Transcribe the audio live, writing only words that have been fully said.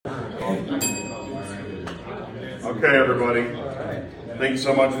Okay, everybody. Thank you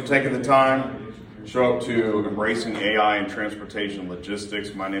so much for taking the time to show up to Embracing AI in Transportation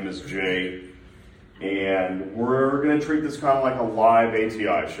Logistics. My name is Jay, and we're going to treat this kind of like a live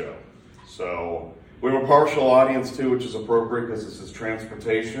ATI show. So we have a partial audience too, which is appropriate because this is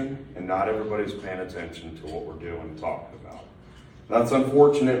transportation, and not everybody's paying attention to what we're doing and talking about. That's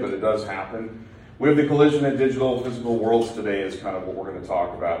unfortunate, but it does happen. We have the collision of digital and physical worlds today is kind of what we're going to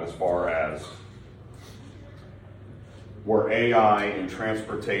talk about as far as where AI and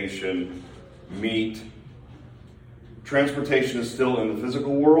transportation meet. Transportation is still in the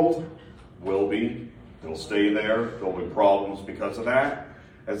physical world, will be, it'll stay there, there'll be problems because of that.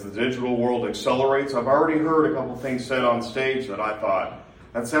 As the digital world accelerates, I've already heard a couple things said on stage that I thought,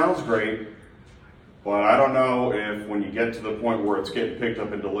 that sounds great, but I don't know if when you get to the point where it's getting picked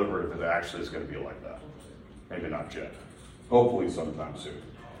up and delivered, if it actually is going to be like that. Maybe not yet. Hopefully sometime soon.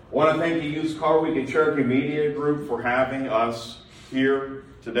 I want to thank the Used Car Week and Cherokee Media Group for having us here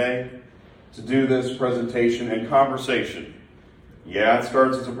today to do this presentation and conversation. Yeah, it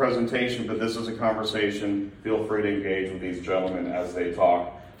starts as a presentation, but this is a conversation. Feel free to engage with these gentlemen as they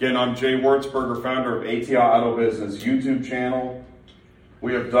talk. Again, I'm Jay Wurzberger, founder of ATI Auto Business YouTube channel.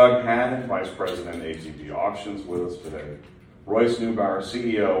 We have Doug Haddon, Vice President, ATB Auctions, with us today. Royce Neubauer,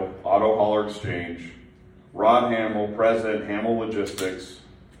 CEO, Auto Hauler Exchange. Rod Hamill, President, Hamill Logistics.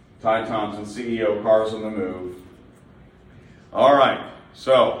 Ty Thompson, CEO, Cars on the Move. All right,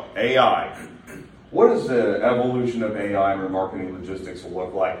 so AI. What does the evolution of AI in remarketing logistics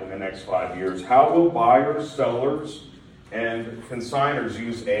look like in the next 5 years? How will buyers, sellers, and consignors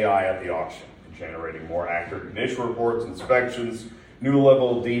use AI at the auction in generating more accurate condition reports, inspections, new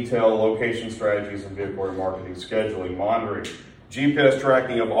level of detail, location strategies, and vehicle remarketing, scheduling, monitoring, GPS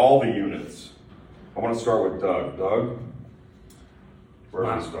tracking of all the units? I want to start with Doug. Doug? Where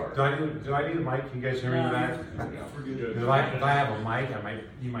do we start? Do I need a mic? Can you guys hear me with that? If I have a mic,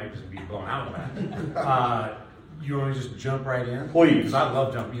 you might just be blown out of that. You want to just jump right in? Please. Because I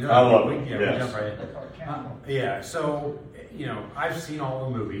love jumping. I love it. Yeah, yes. We jump right in. Yeah, so, I've seen all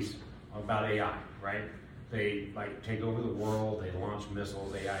the movies about AI, right? They take over the world, they launch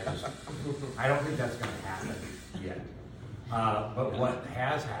missiles, AI I don't think that's going to happen yet. But what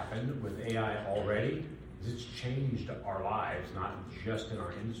has happened with AI already is it's changed our lives, not just in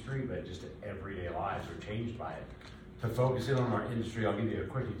our industry, but just everyday lives are changed by it. To focus in on our industry, I'll give you a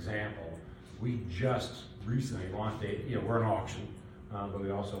quick example. We just recently launched we're an auction, but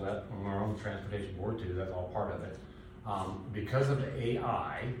we also let on our own transportation board too, that's all part of it. Because of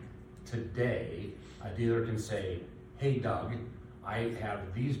AI, today, a dealer can say, hey Doug, I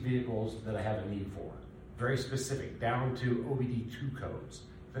have these vehicles that I have a need for. Very specific, down to OBD2 codes.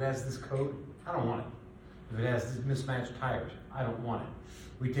 If it has this code, I don't want it. If it has mismatched tires, I don't want it.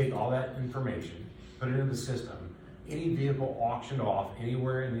 We take all that information, put it in the system. Any vehicle auctioned off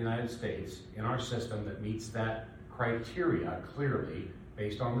anywhere in the United States in our system that meets that criteria clearly,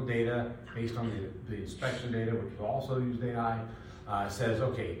 based on the data, based on the inspection data, which will also use AI, says,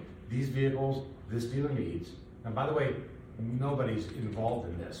 okay, these vehicles, this dealer needs. And by the way, nobody's involved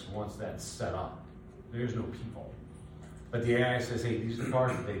in this once that's set up. There's no people. But the AI says, hey, these are the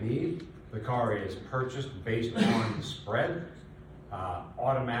cars that they need. The car is purchased based on the spread.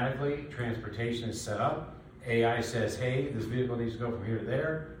 Automatically, transportation is set up. AI says, hey, this vehicle needs to go from here to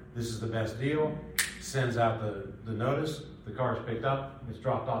there. This is the best deal. Sends out the notice. The car is picked up. It's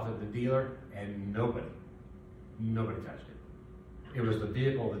dropped off at the dealer, and nobody touched it. It was the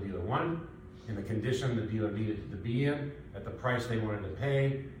vehicle the dealer wanted, in the condition the dealer needed it to be in, at the price they wanted to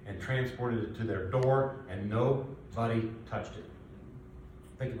pay, and transported it to their door, and nobody touched it.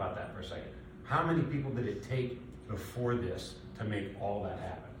 Think about that for a second. How many people did it take before this to make all that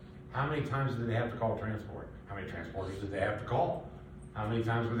happen? How many times did they have to call transport? How many transporters did they have to call? How many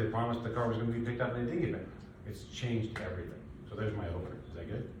times were they promised the car was going to be picked up and they didn't get it? It's changed everything. So there's my opener. Is that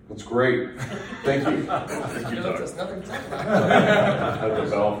good? That's great. Thank you. Thank you, Doug. There's nothing to talk about. Had the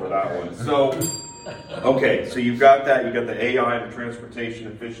bell for that one. So, okay, so you've got that. You've got the AI and the transportation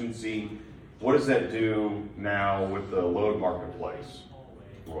efficiency. What does that do now with the load marketplace,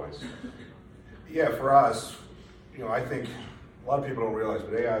 Royce? Yeah, for us, I think a lot of people don't realize,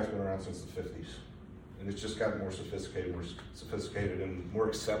 but AI has been around since the 50s. And it's just gotten more sophisticated and more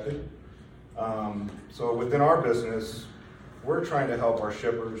accepted. So within our business, we're trying to help our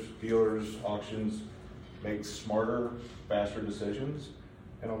shippers, dealers, auctions make smarter, faster decisions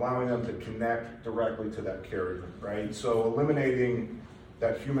and allowing them to connect directly to that carrier, right? So eliminating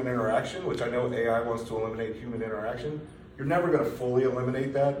that human interaction, which I know AI wants to eliminate human interaction. You're never going to fully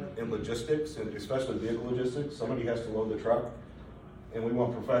eliminate that in logistics, and especially vehicle logistics. Somebody has to load the truck. and we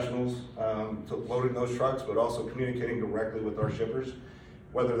want professionals to loading those trucks, but also communicating directly with our shippers,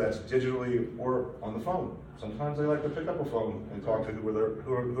 whether that's digitally or on the phone. Sometimes they like to pick up a phone and talk to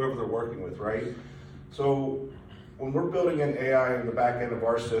whoever they're working with, right? So when we're building an AI in the back end of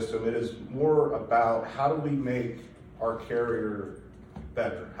our system, it is more about how do we make our carrier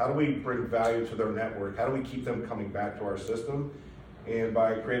better? How do we bring value to their network? How do we keep them coming back to our system? And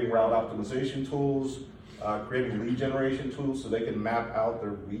by creating route optimization tools, creating lead generation tools so they can map out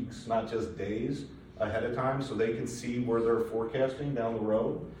their weeks, not just days ahead of time, so they can see where they're forecasting down the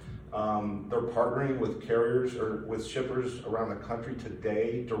road. They're partnering with carriers or with shippers around the country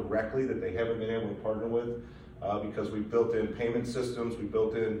today directly that they haven't been able to partner with because we built in payment systems, we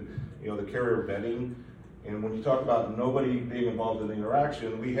built in the carrier vetting. And when you talk about nobody being involved in the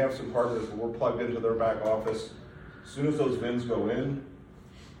interaction, we have some partners where we're plugged into their back office. As soon as those VINs go in,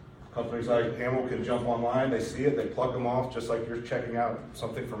 companies like Hamill can jump online, they see it, they plug them off just like you're checking out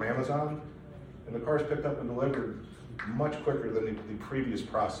something from Amazon, and the car's picked up and delivered much quicker than the previous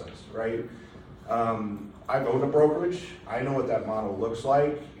process, right? I've owned a brokerage. I know what that model looks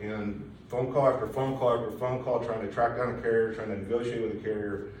like, and phone call after phone call after phone call, trying to track down a carrier, trying to negotiate with a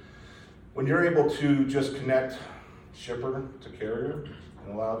carrier. When you're able to just connect shipper to carrier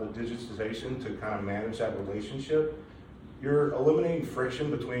and allow the digitization to kind of manage that relationship, you're eliminating friction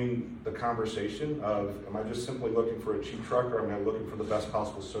between the conversation of, am I just simply looking for a cheap truck, or am I looking for the best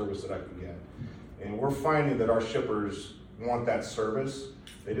possible service that I can get? And we're finding that our shippers want that service.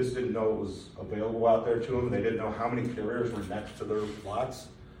 They just didn't know it was available out there to them. They didn't know how many carriers were next to their lots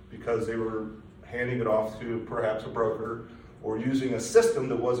because they were handing it off to perhaps a broker or using a system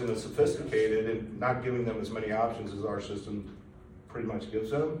that wasn't as sophisticated and not giving them as many options as our system pretty much gives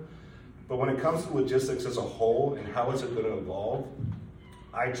them. But when it comes to logistics as a whole and how is it going to evolve,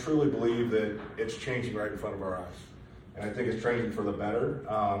 I truly believe that it's changing right in front of our eyes. And I think it's changing for the better.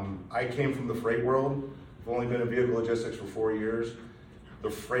 I came from the freight world. I've only been in vehicle logistics for 4 years.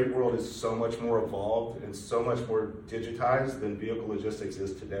 The freight world is so much more evolved and so much more digitized than vehicle logistics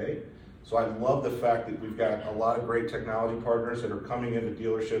is today. So I love the fact that we've got a lot of great technology partners that are coming into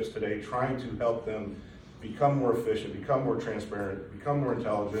dealerships today, trying to help them become more efficient, become more transparent, become more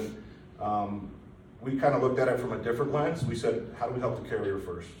intelligent. We kind of looked at it from a different lens. We said, how do we help the carrier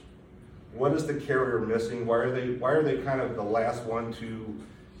first? What is the carrier missing? Why are they kind of the last one to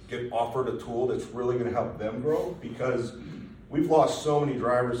get offered a tool that's really going to help them grow? Because we've lost so many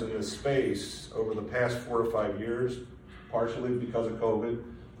drivers in this space over the past 4 to 5 years, partially because of COVID,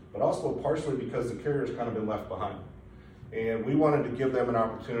 but also partially because the carrier's kind of been left behind. And we wanted to give them an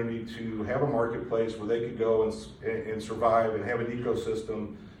opportunity to have a marketplace where they could go and survive and have an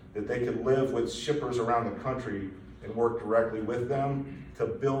ecosystem that they could live with shippers around the country and work directly with them to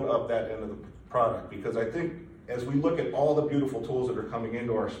build up that end of the product. Because I think as we look at all the beautiful tools that are coming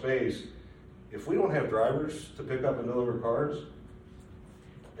into our space, if we don't have drivers to pick up and deliver cars,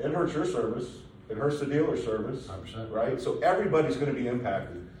 it hurts your service, it hurts the dealer service, 100%. Right? So everybody's going to be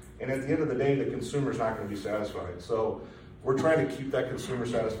impacted. And at the end of the day, the consumer's not going to be satisfied. So we're trying to keep that consumer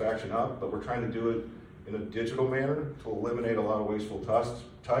satisfaction up, but we're trying to do it in a digital manner to eliminate a lot of wasteful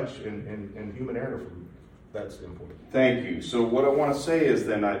touch and human error from that standpoint. Thank you. So what I want to say is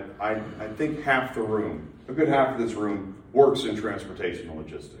then I think half the room, a good half of this room, works in transportation and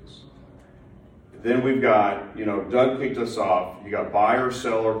logistics. Then we've got, Doug kicked us off. You got buyer,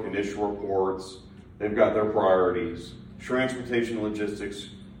 seller, condition reports. They've got their priorities. Transportation and logistics,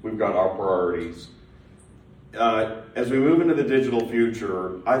 we've got our priorities. As we move into the digital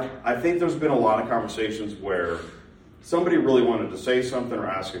future, I think there's been a lot of conversations where somebody really wanted to say something or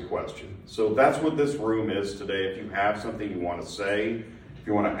ask a question. So that's what this room is today. If you have something you want to say, if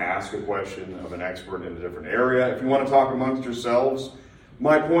you want to ask a question of an expert in a different area, if you want to talk amongst yourselves,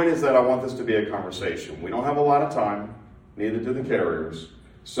 my point is that I want this to be a conversation. We don't have a lot of time, neither do the carriers.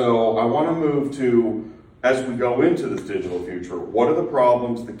 So I want to move to, as we go into this digital future, what are the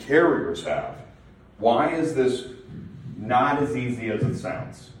problems the carriers have? Why is this not as easy as it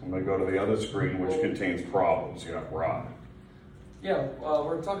sounds? I'm going to go to the other screen, which contains problems. You got Rod. Yeah,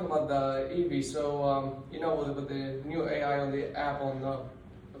 we're talking about the EV. So, with the new AI on the app on the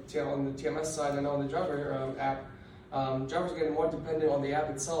TMS side and on the driver app, drivers are getting more dependent on the app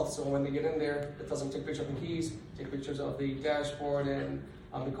itself. So when they get in there, it doesn't take pictures of the keys, take pictures of the dashboard and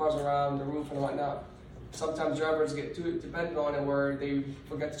the cars around the roof and whatnot. Sometimes drivers get too dependent on it where they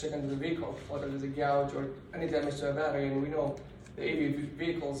forget to check into the vehicle, whether there's a gouge or any damage to a battery. And we know the AV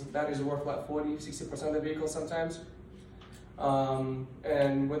vehicles, batteries are worth about 40-60% of the vehicles sometimes.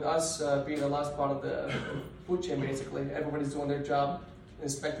 And with us being the last part of the food chain, basically, everybody's doing their job,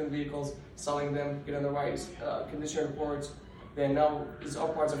 inspecting vehicles, selling them, getting the right condition reports, then now it's all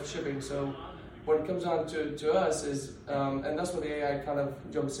parts of shipping. So when it comes down to us is, and that's where the AI kind of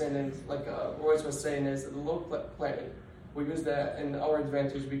jumps in, and like Royce was saying, is the load planning. We use that in our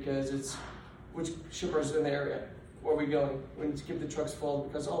advantage because it's which shippers in the area, where we going. We need to keep the trucks full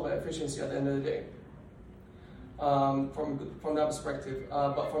because all about efficiency at the end of the day. From that perspective,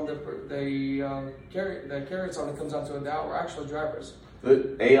 but from the carrier side, when it comes down to it, that we're actual drivers.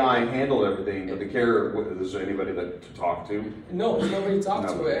 The AI handled everything, but the carrier, is there anybody to talk to? No, there's nobody to talk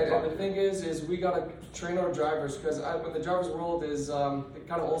to. Nobody to talk And the thing is we gotta train our drivers because when the drivers world is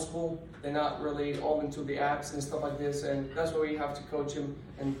kind of old school, they're not really all into the apps and stuff like this, and that's where we have to coach them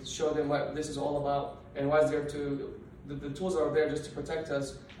and show them what this is all about and why it's there to. The tools are there just to protect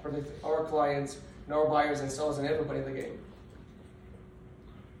us, protect our clients, and our buyers and sellers and everybody in the game.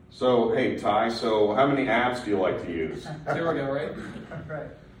 So, hey, Ty, so how many apps do you like to use? There we go, right? Right.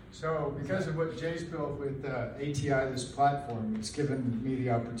 So because of what Jay's built with ATI, this platform, it's given me the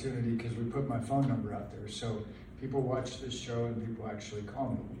opportunity because we put my phone number out there. So people watch this show and people actually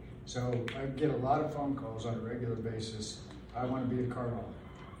call me. So I get a lot of phone calls on a regular basis. I want to be a car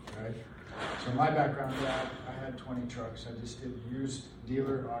hauler, right? So my background, I had 20 trucks. I just did used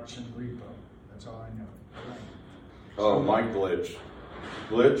dealer auction repo. That's all I know. Right. Oh, my glitch.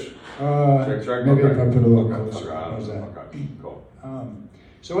 Glitch? Check. Maybe Okay. if I put a little Okay. closer. How's that? Okay, cool.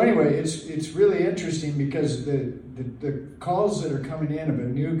 So anyway, it's really interesting because the calls that are coming in of a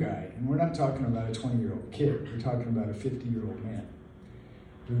new guy, and we're not talking about a 20-year-old kid, we're talking about a 50-year-old man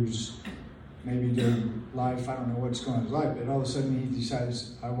who's maybe doing life, I don't know what's going on in his life, but all of a sudden he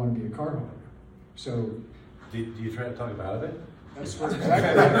decides, I want to be a car hauler. So Do you try to talk him out of it? that's what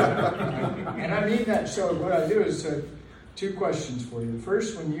exactly. And I mean that. So what I do is two questions for you. The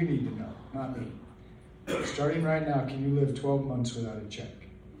first one you need to know, not me. Starting right now, can you live 12 months without a check?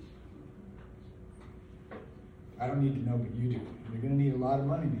 I don't need to know, but you do. You're going to need a lot of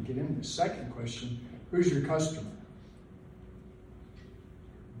money to get in. The second question, who's your customer?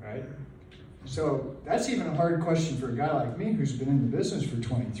 Right? So that's even a hard question for a guy like me who's been in the business for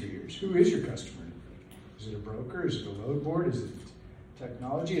 23 years. Who is your customer? Is it a broker? Is it a load board? Is it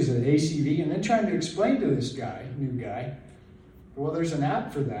technology? Is it an ACV? And then trying to explain to this guy, new guy, well, there's an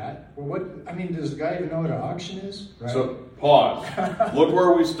app for that. Well, does the guy even know what an auction is? Right? So, pause. Look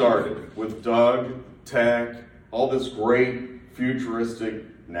where we started with Doug, tech, all this great futuristic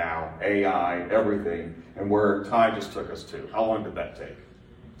now, AI, everything, and where Ty just took us to. How long did that take?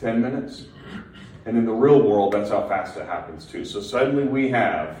 10 minutes? And in the real world, that's how fast it happens too. So suddenly we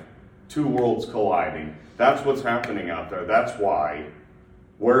have two worlds colliding. That's what's happening out there. That's why.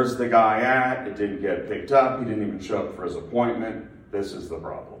 Where's the guy at? It didn't get picked up. He didn't even show up for his appointment. This is the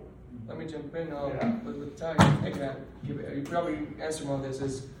problem. Let me jump in with Ty. You probably answer more of this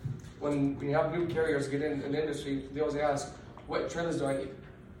is when you have new carriers get in the industry, they always ask, what trailers do I need?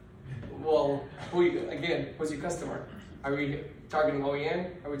 Well, who's your customer? Are we targeting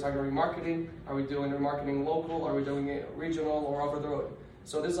OEM? Are we targeting marketing? Are we doing remarketing local? Are we doing it regional or over the road?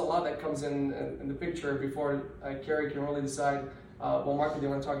 So there's a lot that comes in the picture before a carrier can really decide what market they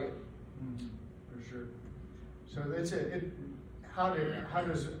want to target. For sure. So that's it.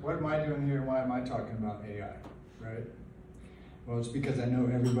 What am I doing here and why am I talking about AI, right? Well, it's because I know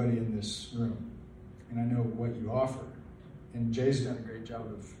everybody in this room and I know what you offer. And Jay's done a great job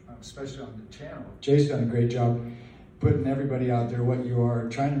especially on the channel, Jay's done a great job putting everybody out there what you are,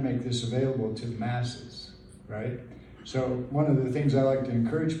 trying to make this available to the masses, right? So one of the things I like to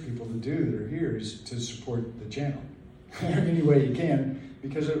encourage people to do that are here is to support the channel any way you can,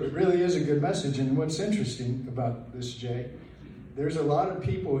 because it really is a good message. And what's interesting about this, Jay, there's a lot of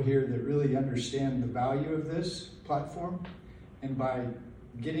people here that really understand the value of this platform, and by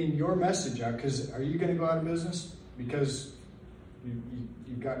getting your message out, because are you going to go out of business because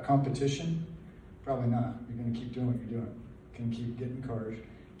you've got competition? Probably not. You're going to keep doing what you're doing. You can keep getting cars,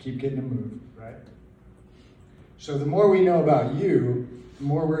 keep getting them moved, right? So the more we know about you, the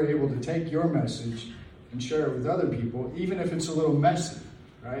more we're able to take your message and share it with other people, even if it's a little messy,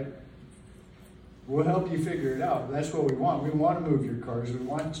 right? We'll help you figure it out. That's what we want. We want to move your cars. We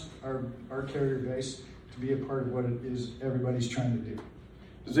want our carrier base to be a part of what it is everybody's trying to do.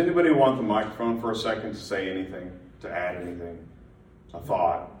 Does anybody want the microphone for a second to say anything, to add anything? A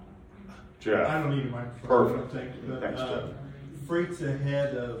thought? Jeff? I don't need a microphone. Perfect. Thank you. But, Thanks, Jeff. Freight's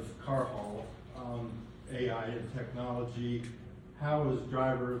ahead of car haul, AI and technology. How is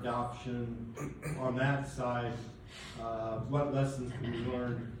driver adoption on that side? What lessons can we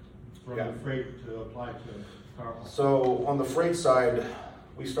learn from the freight to apply to car haul? So on the freight side,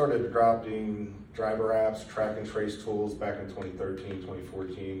 we started adopting driver apps, track and trace tools back in 2013,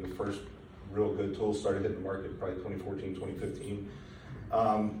 2014. The first real good tools started hitting the market probably 2014, 2015.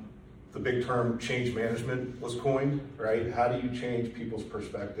 The big term change management was coined, right? How do you change people's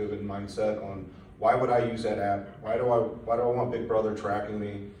perspective and mindset on why would I use that app? Why do I want Big Brother tracking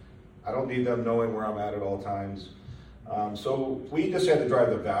me? I don't need them knowing where I'm at all times. So we just had to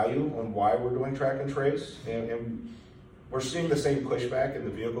drive the value on why we're doing track and trace, and we're seeing the same pushback in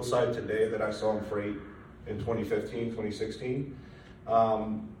the vehicle side today that I saw in freight in 2015, 2016.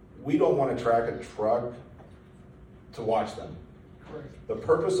 We don't want to track a truck to watch them. The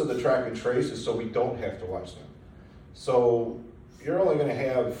purpose of the track and trace is so we don't have to watch them. So you're only going to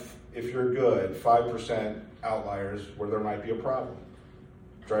have, if you're good, 5% outliers where there might be a problem.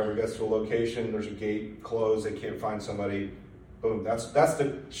 Driver gets to a location, there's a gate closed, they can't find somebody, boom. That's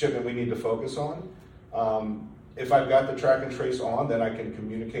the shipment we need to focus on. If I've got the track and trace on, then I can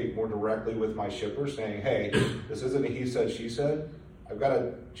communicate more directly with my shipper saying, hey, this isn't a he said, she said. I've got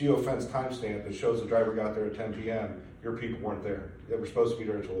a geofence timestamp that shows the driver got there at 10 p.m. Your people weren't there. They were supposed to be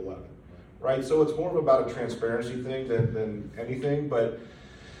there until 11, right? So it's more about a transparency thing than anything, but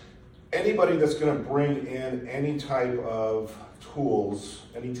anybody that's going to bring in any type of tools,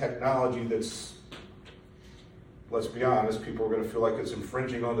 any technology that's, let's be honest, people are going to feel like it's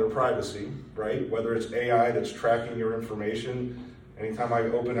infringing on their privacy, right? Whether it's AI that's tracking your information. Anytime I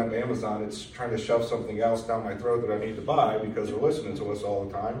open up Amazon, it's trying to shove something else down my throat that I need to buy because they're listening to us all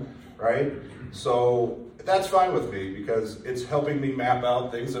the time, right? So that's fine with me because it's helping me map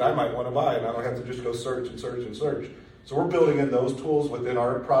out things that I might want to buy, and I don't have to just go search and search and search. So we're building in those tools within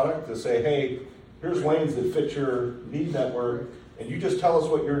our product to say, hey, here's lanes that fit your need network, and you just tell us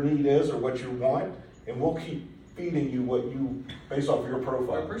what your need is or what you want, and we'll keep feeding you what you, based off your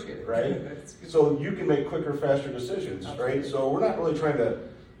profile. I appreciate it. Right? So you can make quicker, faster decisions, right? So we're not really trying to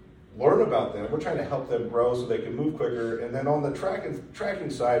learn about them. We're trying to help them grow so they can move quicker. And then on the tracking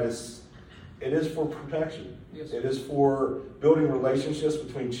side, it is for protection. Yes. It is for building relationships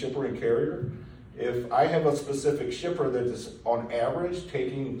between shipper and carrier. If I have a specific shipper that is on average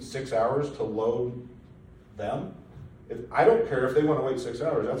taking 6 hours to load them, I don't care if they want to wait 6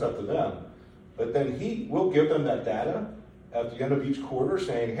 hours, that's up to them. But then we'll give them that data at the end of each quarter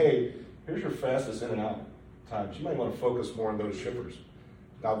saying, hey, here's your fastest in and out times. You might want to focus more on those shippers.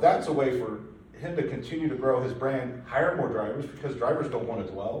 Now that's a way for him to continue to grow his brand, hire more drivers, because drivers don't want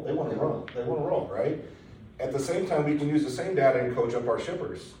to dwell, they want to run, they want to roll, right? At the same time, we can use the same data and coach up our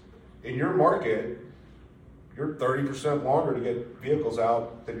shippers. In your market, you're 30% longer to get vehicles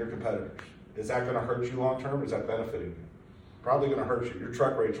out than your competitors. Is that going to hurt you long term? Is that benefiting you? Probably going to hurt you. Your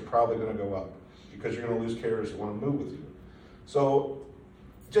truck rates are probably going to go up because you're going to lose carriers that want to move with you. So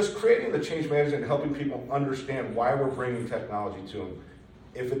just creating the change management and helping people understand why we're bringing technology to them.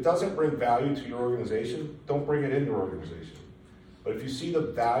 If it doesn't bring value to your organization, don't bring it in your organization. But if you see the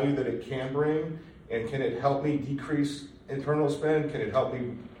value that it can bring, and can it help me decrease internal spend, can it help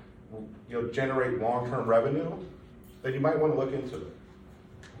me generate long-term revenue, then you might want to look into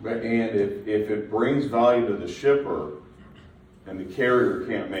it. And if it brings value to the shipper and the carrier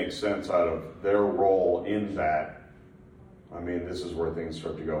can't make sense out of their role in that, I mean, this is where things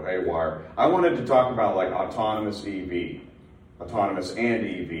start to go haywire. I wanted to talk about like autonomous EV, autonomous and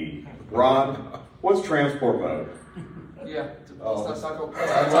EV. Ron, what's transport mode? Yeah, Oh. let's not talk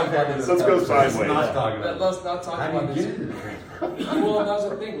about this. Let's go sideways. Let's not talk about it. Let's not talk How about do you this. get into the transport? Well, that's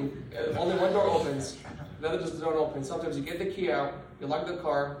the thing. Only one door opens. The other just don't open. Sometimes you get the key out, you lock the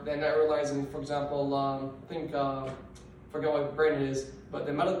car, then not realizing, for example, forget what brand it is, but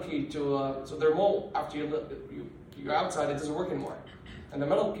the metal key to so the remote after you're outside, it doesn't work anymore. And the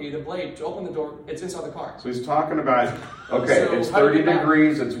metal key, the blade to open the door, it's inside the car. So he's talking about, okay, So it's how do you 30 get back?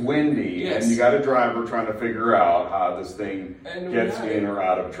 degrees, it's windy, Yes. and you got a driver trying to figure out how this thing And we gets have in it. or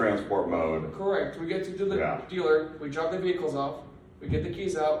out of transport mode. Correct. We get to the Yeah. dealer, we drop the vehicles off, we get the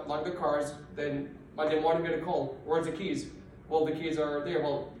keys out, lock the cars, then Monday morning we get a call. Where's the keys? Well, the keys are there.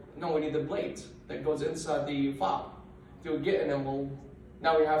 Well, no, we need the blade that goes inside the fob to get in them. Well,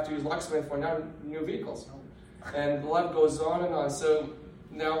 now we have to use locksmith for new vehicles. And the life goes on and on. So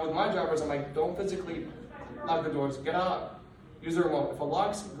now with my drivers, I'm like, don't physically lock the doors. Get out. Use the remote. If it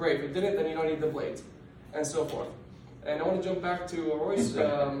locks, great. If it didn't, then you don't need the blades. And so forth. And I want to jump back to Roy's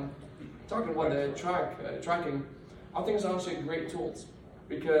talking about the tracking. I think it's actually great tools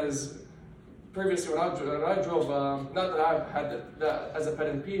because previously when I drove, not that I had that as a pet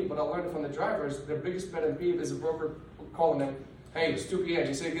and peeve, but I learned from the drivers, their biggest pet and peeve is a broker calling them, hey, it's 2 p.m.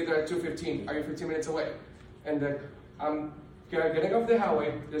 You say get there at 2:15. Are you 15 minutes away? And I'm getting off the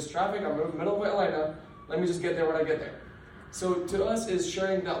highway, there's traffic, I'm in the middle of Atlanta, let me just get there when I get there. So to us is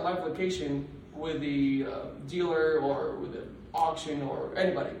sharing that live location with the dealer or with the auction or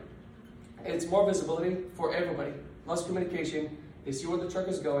anybody. it's more visibility for everybody, less communication. They see where the truck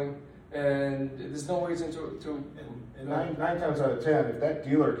is going, and there's no reason to And nine times out of 10, if that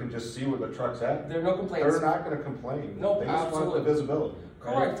dealer can just see where the truck's at, there are no complaints. they're not going to complain. No, they just absolutely. want the visibility.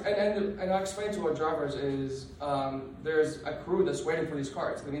 Right? Correct, and I explained to our drivers is there's a crew that's waiting for these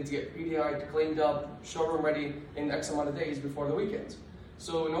cars. They need to get PDI'd, cleaned up, showroom ready in X amount of days before the weekend.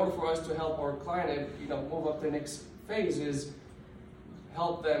 So in order for us to help our client, move up the next phase is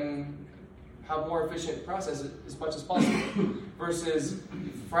help them have more efficient process as much as possible. Versus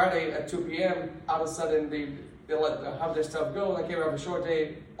Friday at 2 p.m., all of a sudden they have their stuff go, like, okay, we have a short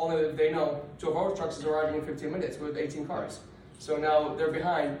day, only they know 2 of our trucks is arriving in 15 minutes with 18 cars. So now they're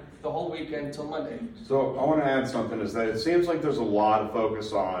behind the whole weekend until Monday. So I want to add something, is that it seems like there's a lot of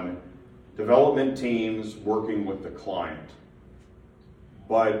focus on development teams working with the client.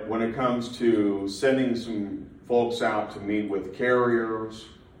 But when it comes to sending some folks out to meet with carriers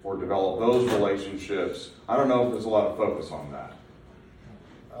or develop those relationships, I don't know if there's a lot of focus on that.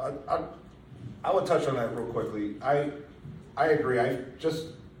 I would touch on that real quickly. I agree.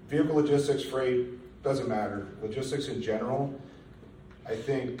 Vehicle logistics, freight, doesn't matter. Logistics in general, I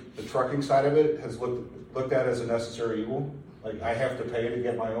think the trucking side of it has looked at as a necessary evil. Like, I have to pay to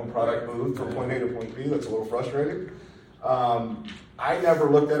get my own product moved from point A to point B. That's a little frustrating. I never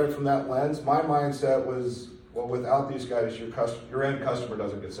looked at it from that lens. My mindset was, well, without these guys, your end customer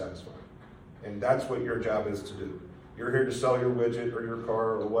doesn't get satisfied. And that's what your job is to do. You're here to sell your widget or your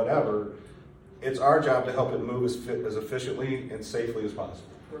car or whatever. It's our job to help it move as efficiently and safely as possible.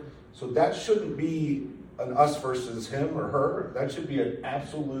 So that shouldn't be an us versus him or her. That should be an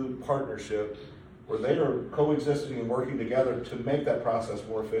absolute partnership where they are coexisting and working together to make that process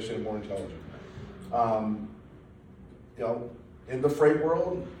more efficient and more intelligent. In the freight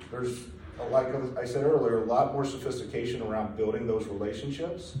world, there's, like I said earlier, a lot more sophistication around building those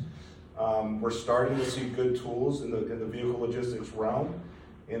relationships. We're starting to see good tools in the vehicle logistics realm,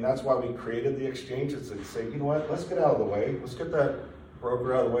 and that's why we created the exchanges to say, you know what, let's get out of the way. Let's get that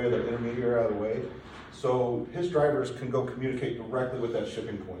broker out of the way, that intermediary out of the way, so his drivers can go communicate directly with that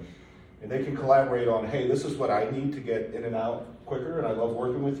shipping point. And they can collaborate on, hey, this is what I need to get in and out quicker, and I love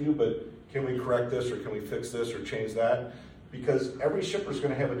working with you, but can we correct this, or can we fix this, or change that? Because every shipper is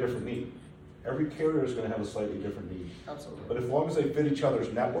going to have a different need. Every carrier is going to have a slightly different need. Absolutely. But as long as they fit each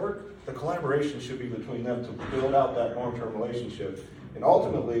other's network, the collaboration should be between them to build out that long-term relationship. And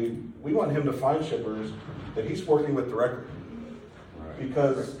ultimately, we want him to find shippers that he's working with directly.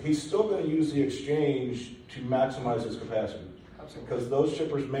 Because he's still going to use the exchange to maximize his capacity. Absolutely. Because those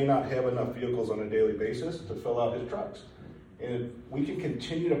shippers may not have enough vehicles on a daily basis to fill out his trucks. And if we can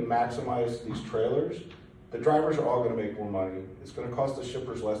continue to maximize these trailers, the drivers are all going to make more money. It's going to cost the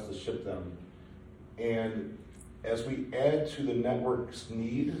shippers less to ship them. And as we add to the network's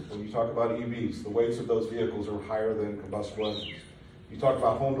need, when you talk about EVs, the weights of those vehicles are higher than combustible engines. You talk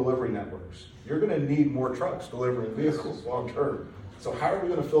about home delivery networks. You're going to need more trucks delivering vehicles long term. So how are we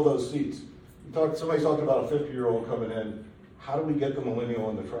going to fill those seats? Somebody's talking about a 50-year-old coming in. How do we get the millennial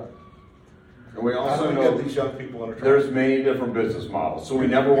in the truck? And we also how do we know get these young people in the truck? there's many different business models, so we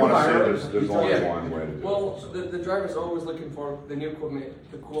never want to say there's only Yeah. one way to do it. Well, the driver's always looking for the new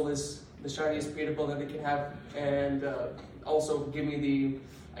equipment, the coolest, the shiniest beautiful that they can have, and also give me the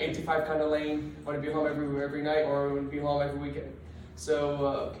 85 kind of lane. I want to be home every night, or I want to be home every weekend.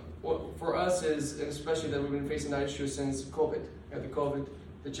 So what for us is, and especially that we've been facing that issue since COVID. The COVID,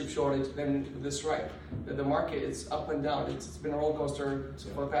 the chip shortage, then the strike. The market is up and down. It's been a roller coaster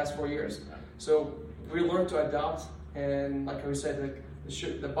for the past 4 years. So we learned to adapt, and like we said,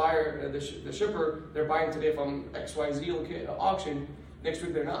 the buyer, the shipper, they're buying today from XYZ auction. Next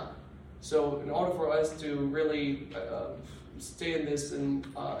week they're not. So in order for us to really stay in this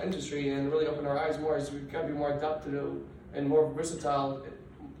industry and really open our eyes more, is we've got to be more adaptive and more versatile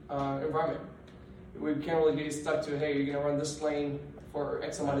environment. We can't really get stuck to, hey, you're going to run this lane for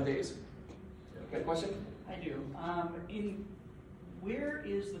X amount of days. Got a question? I do. Where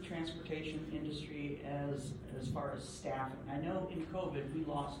is the transportation industry as far as staffing? I know in COVID we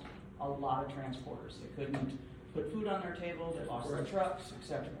lost a lot of transporters. They couldn't put food on their table, they lost their trucks,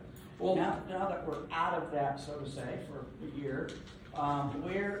 etc. Well, now that we're out of that, so to say, for a year,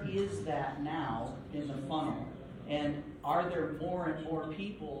 where is that now in the funnel? And are there more and more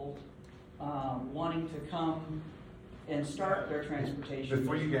people wanting to come and start their transportation?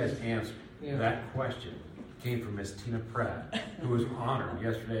 Before you guys answer, that question came from Miss Tina Pratt, who was honored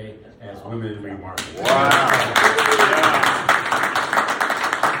yesterday as Women in Remarkable. Wow.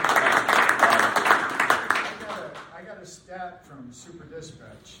 I got a stat from Super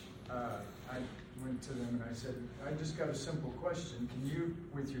Dispatch. I went to them and I said, I just got a simple question. Can you,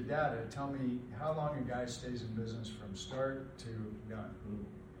 with your data, tell me how long a guy stays in business from start to done?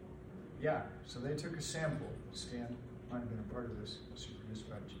 Yeah, so they took a sample. Stan might have been a part of this super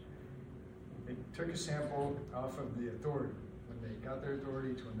dispatch. They took a sample off of the authority, when they got their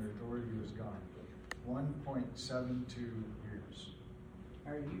authority to when their authority was gone. 1.72 years.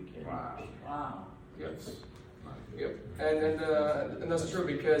 Are you kidding? Wow. Yes. Yep, and that's true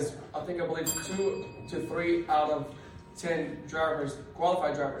because I believe 2 to 3 out of 10 drivers,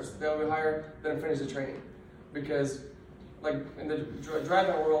 qualified drivers, they'll be hired, then finish the training. Because, like in the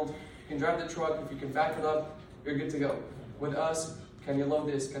driving world, you can drive the truck, if you can back it up, you're good to go. With us, can you load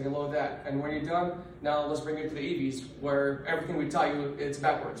this, can you load that? And when you're done, now let's bring it to the EVs, where everything we tell you, it's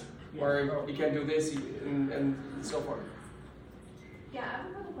backwards. Where you can't do this and so forth. Yeah, I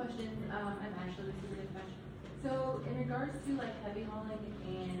have a couple questions. I'm Ashley, this is a good question. So in regards to like heavy hauling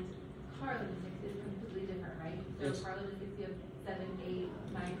and car logistics is completely different, right? So Yes. car logistics, you have 7, 8,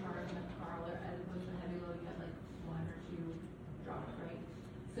 9 cars in a car hauler, as opposed to heavy load, you have like 1 or 2 drops, right?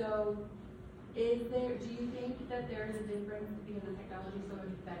 So do you think that there is a difference because the technology is so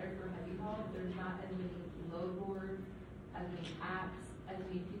much better for heavy haul? There's not as many load boards, as many apps, as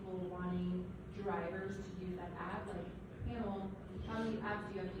many people wanting drivers to use that app? Like, Hamill, how many apps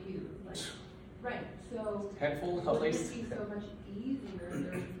do you have to use? Like, right, so Handful at wouldn't least. it be so much easier if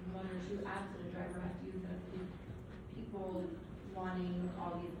there's 1 or 2 apps that a driver has to use than if people wanting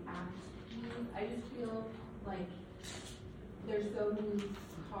all these apps to use? I just feel like there's so many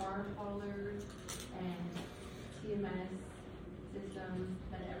car haulers and TMS systems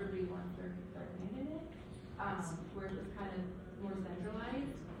that everybody wants their hand in it. Where it was kind of more centralized,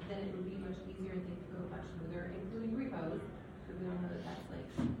 then it would be much easier and things would go much smoother, including repos, because we all know that that's like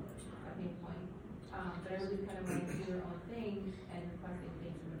a pain point. But everybody's kind of wanting to do their own thing and requesting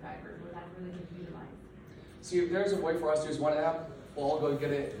things from the drivers, where that's really good to utilize. See, if there's a way for us to use one app, we'll all go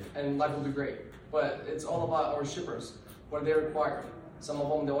get it, and life will be great. But it's all about our shippers, what they require. Some of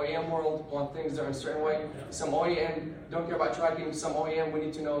them, the OEM world, want things that are a certain way. Some OEM don't care about tracking. Some OEM, we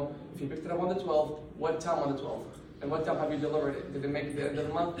need to know if you picked it up on the 12th, what time on the 12th? And what time have you delivered it? Did they make it at the end of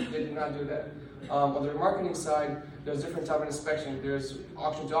the month? They did not do that. On the marketing side, there's different type of inspection. There's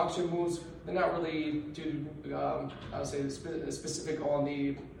auction to auction moves. They're not really too, I would say, specific on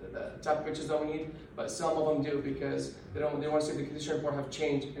the type of pictures that we need, but some of them do because they want to see if the condition report have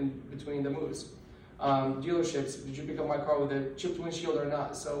changed in between the moves. Dealerships, did you pick up my car with a chipped windshield or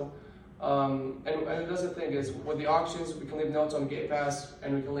not? So, and that's the thing is, with the auctions, we can leave notes on gate pass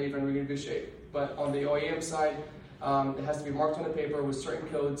and we can leave and we're in good shape. But on the OEM side, it has to be marked on the paper with certain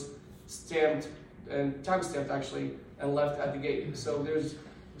codes, stamped and time stamped actually, and left at the gate. So there's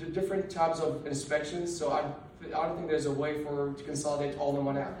different types of inspections. So I don't think there's a way to consolidate all in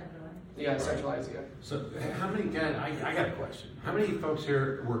one app. Yeah, centralized. Yeah. So how many guys? I got a question. How many folks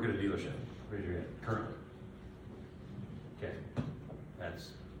here work at a dealership? Raise your hand. Currently. Okay,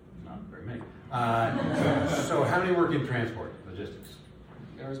 that's not very many. So how many work in transport logistics?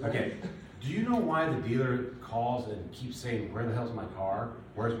 Okay. Do you know why the dealer calls and keeps saying, "Where the hell's my car?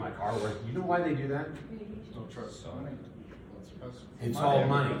 Where's my car?" Do you know why they do that? Don't trust selling. It's all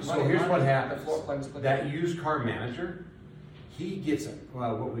money. So here's what happens. The floor plans. That used car manager, he gets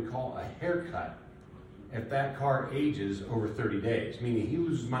what we call a haircut if that car ages over 30 days, meaning he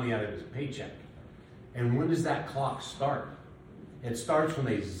loses money out of his paycheck. And when does that clock start? It starts when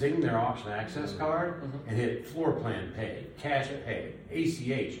they zing their auction access card and hit floor plan pay, cash pay,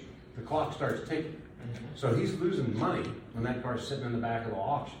 ACH. The clock starts ticking. So he's losing money when that car's sitting in the back of the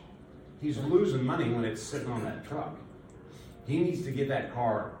auction. He's losing money when it's sitting on that truck. He needs to get that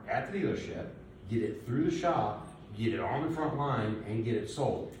car at the dealership, get it through the shop, get it on the front line, and get it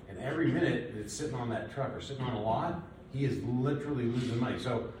sold. And every minute it's sitting on that truck or sitting on a lot, he is literally losing money.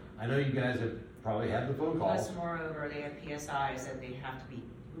 So I know you guys have probably had the phone calls. Plus, moreover, they have PSIs that they have to be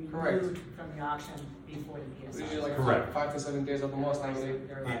Correct. removed from the auction before the PSI. Usually like Correct. 5 to 7 days at the most. I think.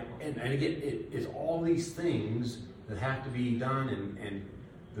 They're liable. And again, it is all these things that have to be done, and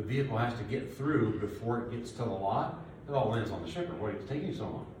the vehicle has to get through before it gets to the lot. It all lands on the shipper. Why is it taking you so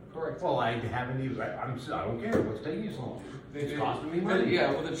long? Correct. Well, I haven't used. I don't care. What's taking you so long? It's costing me money.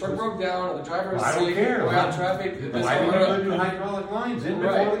 Yeah, well, the truck broke down, or the driver is Well, I don't asleep, care. we're out of traffic. Why didn't you go do hydraulic lines in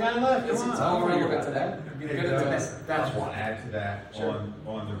before Right. the guy left? It's Come on, all I'll figure relevant it to out. that. You Get know, into that's, that. That's I'll why. add to that Sure.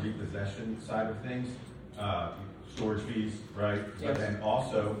 on the repossession side of things, storage fees, right? Yes. But then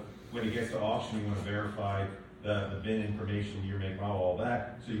also, when it gets to auction, you want to verify the VIN information, year, make, model, all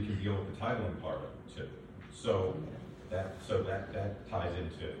that, so you can deal with the titling part of it too. So that ties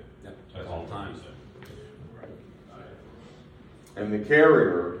into Yep. ties All into times. reason. And the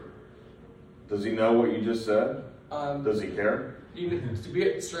carrier Does he know what you just said? Does he care? To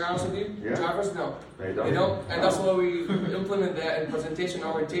be straight honest with you, Yeah. drivers no. They don't. They don't, and that's why we implement that in presentation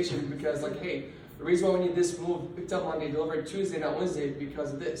orientation, because like, hey, the reason why we need this move picked up Monday, delivered Tuesday, not Wednesday,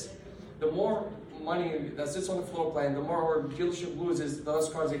 because of this. The more money that sits on the floor plan, the more our dealership loses those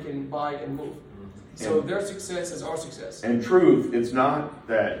cars they can buy and move. So And- their success is our success. In truth, it's not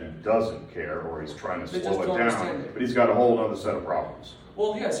that he doesn't care or he's trying to They slow just it don't down, understand it. but he's got a whole other set of problems.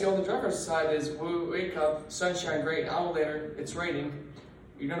 Well, yeah, see, on the driver's side is we wake up, sunshine, great, hour later, it's raining,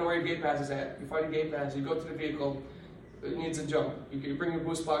 you don't know where your gate pass is at, you find your gate pass, you go to the vehicle, it needs a jump. You bring your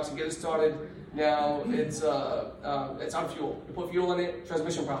boost box, you get it started, now it's out of fuel. You put fuel in it,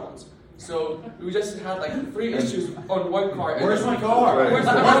 transmission problems. So we just had like 3 issues on one car. Where's my car? Where's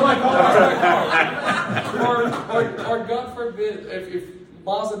my car? Or God forbid, if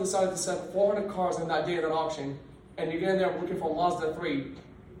Mazda decided to sell 400 cars in that day at an auction, and you get in there looking for Mazda 3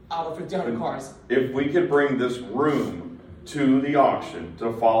 out of 1,500 cars. If we could bring this room to the auction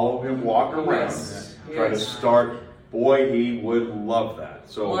to follow him walk around, Yes. try to start, boy, he would love that.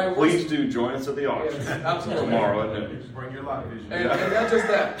 So Why please do join us at the auction Yes, absolutely. tomorrow at noon. Bring your light vision. And not just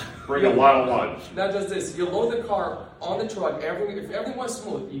that. Bring a lot of lunch. Not just this, you load the car on the truck, if everything was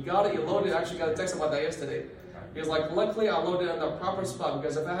smooth, you got it, you load it. I actually got a text about that yesterday. He was like, luckily I loaded it on the proper spot,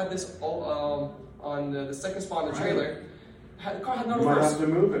 because if I had this on the second spot on the trailer, the car had no You might reverse. have to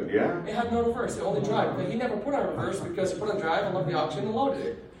move it, yeah. It had no reverse, it only drive. But he never put on reverse because he put on drive, I love the auction, and loaded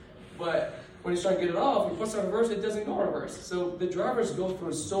it. But when he's trying to get it off, he puts on reverse, it doesn't go reverse. So the drivers go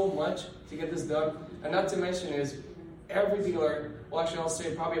through so much to get this done. And not to mention is, every dealer, well actually I'll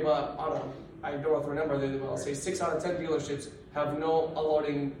say probably about, I don't know the number, but I'll say 6 out of 10 dealerships have no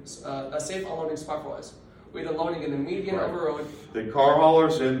unloading, a safe unloading spot for us. We're either loading in the median Right. of a road, The car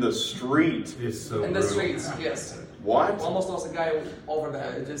haulers in the street. It's so in the brutal. streets, yes. What? Almost lost a guy over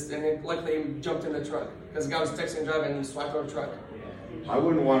that. And then luckily he jumped in the truck because the guy was texting and driving and he swiped out the truck. I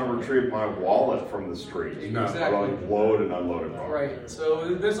wouldn't want to retrieve my wallet from the street. No. Exactly. I like load and unload it. Right.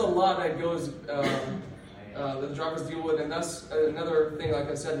 So there's a lot that goes that the drivers deal with, and that's another thing. Like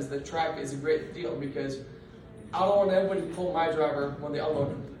I said, is the track is a great deal because I don't want anybody to pull my driver when they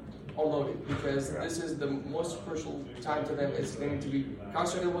unloading because this is the most crucial time to them. Is they need to be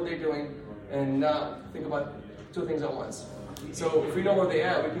concentrated on what they're doing and not think about 2 things at once. So if we know where they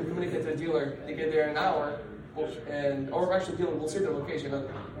are, we can communicate to the dealer to get there in an hour, or actually dealer will see the location of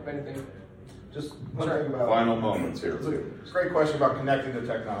anything. Just one thing about Final moments here. It's a great question about connecting the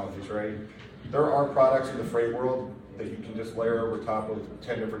technologies, right? There are products in the freight world that you can just layer over top of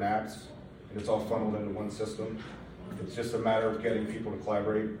 10 different apps, and it's all funneled into one system. It's just a matter of getting people to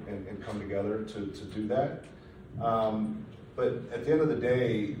collaborate and come together to do that. But at the end of the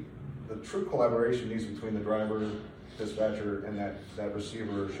day, the true collaboration needs between the driver, dispatcher, and that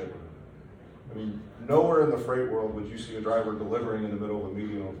receiver or shipper. I mean, nowhere in the freight world would you see a driver delivering in the middle of a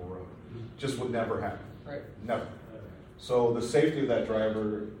median oval road. Just would never happen. Right. Never. So the safety of that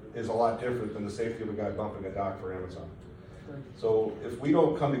driver is a lot different than the safety of a guy bumping a dock for Amazon. Right. So if we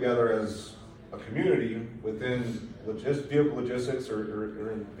don't come together as a community within vehicle logistics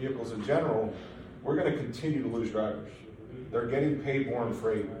or in vehicles in general, we're going to continue to lose drivers. They're getting paid more in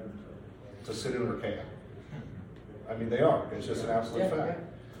freight to sit in their cab. I mean, they are. It's just an absolute fact.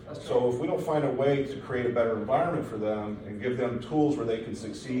 That's So if we don't find a way to create a better environment for them and give them tools where they can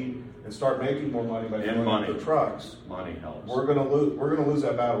succeed and start making more money by And filling up money. their trucks, Money helps. we're gonna lose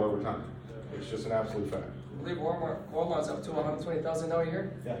that battle over time. It's just an absolute fact. I believe Walmart's up to $120,000 a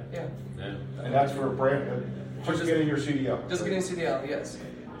year. Yeah. Yeah. And that's for a brand just getting your CDL. Just getting CDL, yes.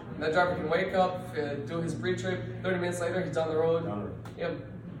 And that driver can wake up, do his pre-trip, 30 minutes later, he's down the road. Yep.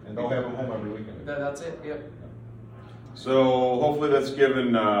 And they'll have them home every weekend. That's it, yep. So hopefully that's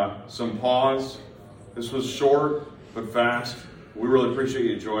given some pause. This was short but fast. We really appreciate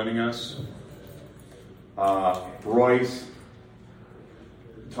you joining us. Royce,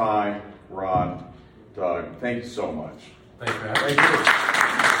 Ty, Rod, Doug, thank you so much. Thanks for having me. Thank you.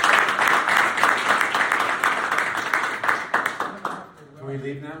 Can we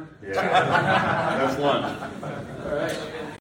leave now? Yeah, that's lunch. All right.